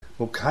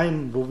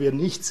wo wir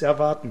nichts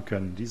erwarten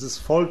können. Dieses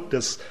Volk,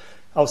 das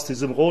aus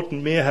diesem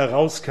Roten Meer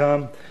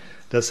herauskam,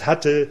 das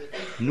hatte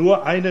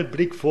nur einen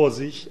Blick vor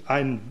sich,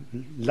 ein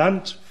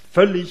Land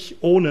völlig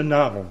ohne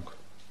Nahrung.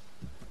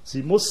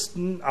 Sie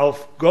mussten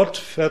auf Gott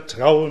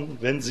vertrauen,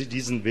 wenn sie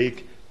diesen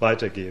Weg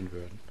weitergehen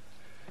würden.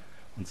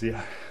 Und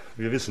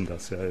wir wissen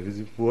das ja,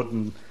 sie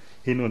wurden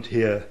hin und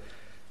her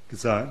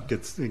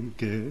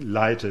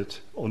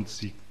geleitet und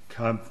sie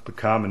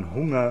bekamen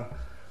Hunger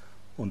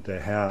und der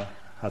Herr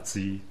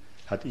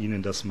hat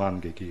ihnen das Mann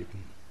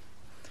gegeben.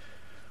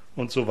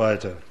 Und so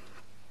weiter.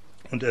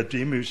 Und er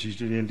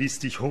demütigte ihn, ließ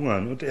dich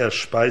hungern und er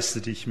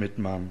speiste dich mit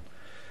Mann,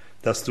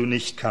 das du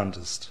nicht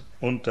kanntest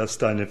und das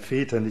deine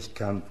Väter nicht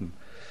kannten,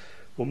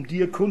 um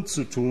dir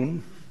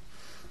kundzutun,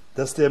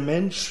 dass der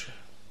Mensch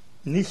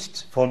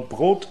nicht von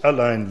Brot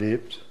allein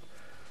lebt,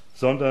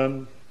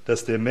 sondern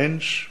dass der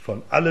Mensch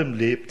von allem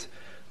lebt,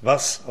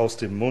 was aus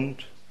dem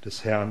Mund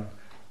des Herrn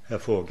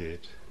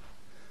hervorgeht.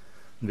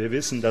 Und wir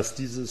wissen, dass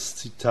dieses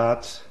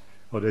Zitat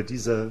oder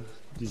diese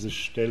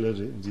Stelle,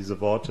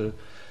 diese Worte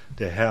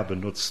der Herr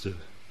benutzte,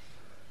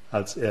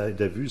 als er in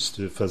der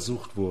Wüste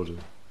versucht wurde,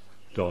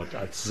 dort,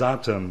 als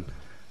Satan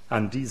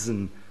an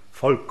diesen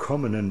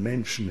vollkommenen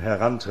Menschen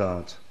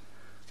herantrat.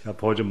 Ich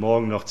habe heute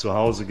Morgen noch zu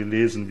Hause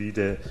gelesen, wie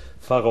der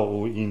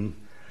Pharao ihn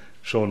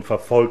schon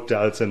verfolgte,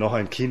 als er noch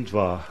ein Kind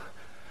war.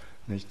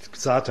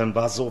 Satan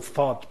war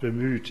sofort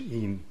bemüht,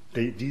 ihn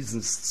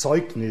dieses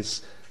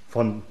Zeugnis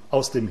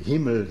aus dem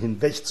Himmel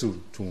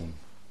hinwegzutun.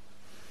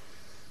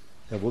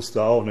 Er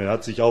wusste auch, er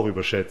hat sich auch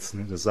überschätzt.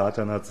 Der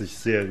Satan hat sich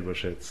sehr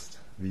überschätzt,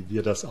 wie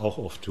wir das auch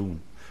oft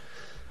tun.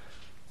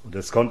 Und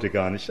es konnte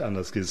gar nicht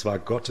anders gehen. Es war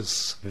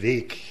Gottes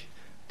Weg,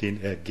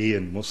 den er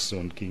gehen musste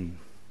und ging.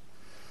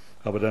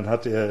 Aber dann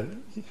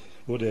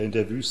wurde er in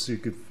der Wüste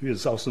geführt.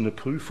 Das ist auch so eine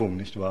Prüfung,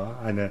 nicht wahr?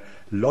 Eine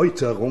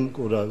Läuterung,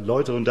 oder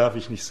Läuterung darf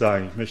ich nicht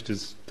sagen. Ich möchte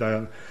es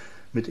da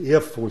mit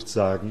Ehrfurcht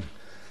sagen,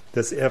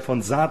 dass er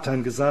von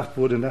Satan gesagt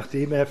wurde,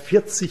 nachdem er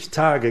 40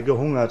 Tage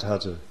gehungert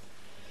hatte: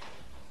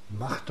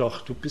 Mach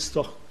doch, du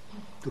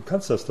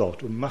kannst das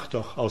doch, und mach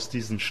doch aus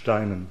diesen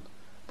Steinen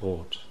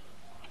Brot.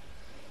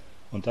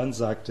 Und dann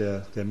sagt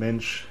er, der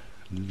Mensch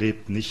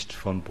lebt nicht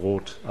von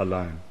Brot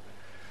allein.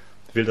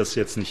 Ich will das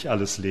jetzt nicht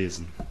alles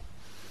lesen.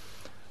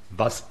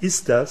 Was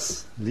ist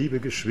das, liebe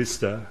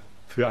Geschwister,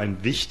 für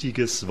ein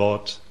wichtiges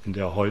Wort in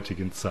der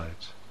heutigen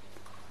Zeit?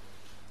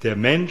 Der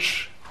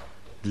Mensch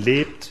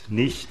lebt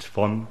nicht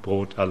von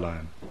Brot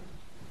allein.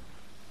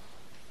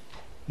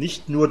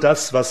 Nicht nur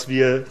das, was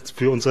wir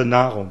für unsere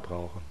Nahrung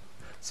brauchen,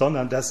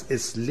 sondern dass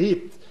es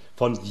lebt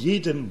von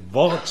jedem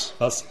Wort,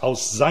 was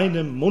aus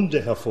seinem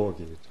Munde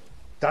hervorgeht.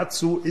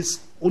 Dazu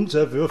ist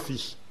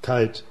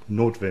Unterwürfigkeit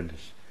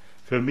notwendig,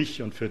 für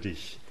mich und für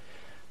dich.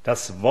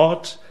 Das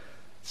Wort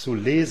zu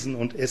lesen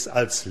und es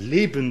als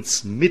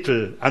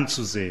Lebensmittel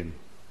anzusehen,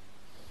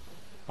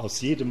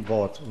 aus jedem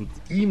Wort, und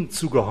ihm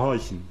zu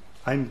gehorchen,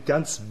 ein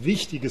ganz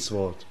wichtiges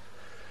Wort.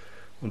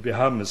 Und wir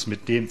haben es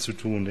mit dem zu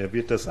tun. Er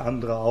wird das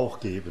andere auch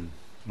geben.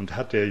 Und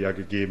hat er ja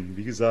gegeben.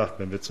 Wie gesagt,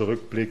 wenn wir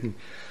zurückblicken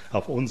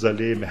auf unser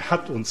Leben, er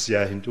hat uns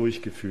ja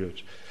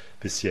hindurchgeführt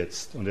bis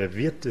jetzt. Und er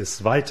wird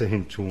es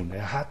weiterhin tun.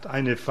 Er hat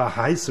eine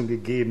Verheißung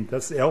gegeben,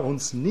 dass er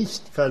uns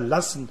nicht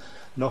verlassen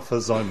noch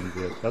versäumen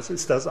wird. Das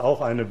ist das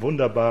auch eine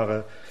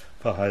wunderbare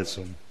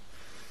Verheißung.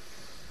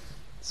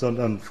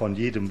 Sondern von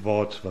jedem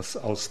Wort, was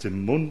aus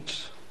dem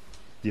Mund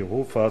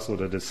Jehovas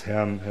oder des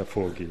Herrn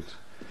hervorgeht.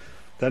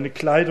 Deine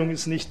Kleidung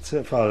ist nicht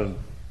zerfallen.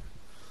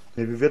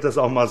 Wie wird das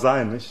auch mal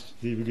sein, nicht,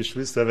 liebe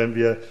Geschwister, wenn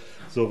wir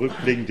so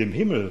rückblickend im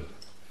Himmel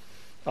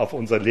auf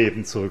unser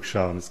Leben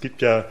zurückschauen? Es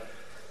gibt ja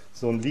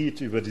so ein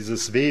Lied über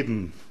dieses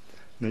Weben,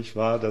 nicht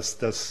wahr,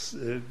 dass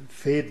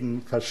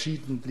Fäden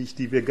verschiedentlich,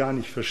 die wir gar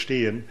nicht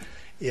verstehen,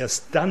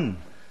 erst dann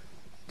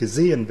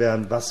gesehen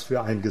werden, was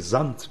für ein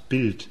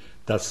Gesamtbild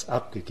das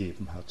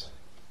abgegeben hat.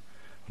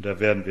 Und da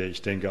werden wir,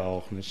 ich denke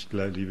auch, nicht,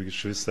 liebe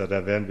Geschwister,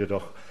 da werden wir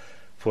doch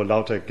vor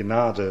lauter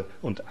Gnade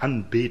und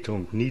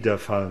Anbetung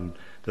niederfallen,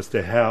 dass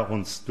der Herr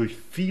uns durch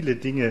viele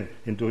Dinge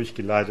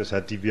hindurchgeleitet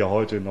hat, die wir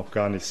heute noch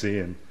gar nicht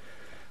sehen,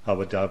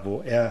 aber da,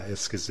 wo er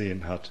es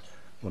gesehen hat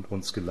und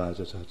uns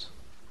geleitet hat.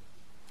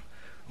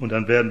 Und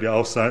dann werden wir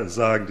auch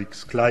sagen,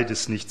 das Kleid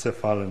ist nicht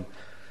zerfallen,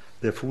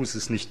 der Fuß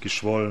ist nicht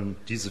geschwollen,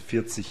 diese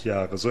 40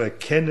 Jahre. So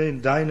erkenne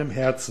in deinem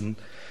Herzen,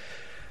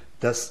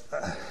 dass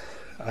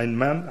ein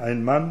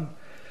Mann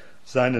seinen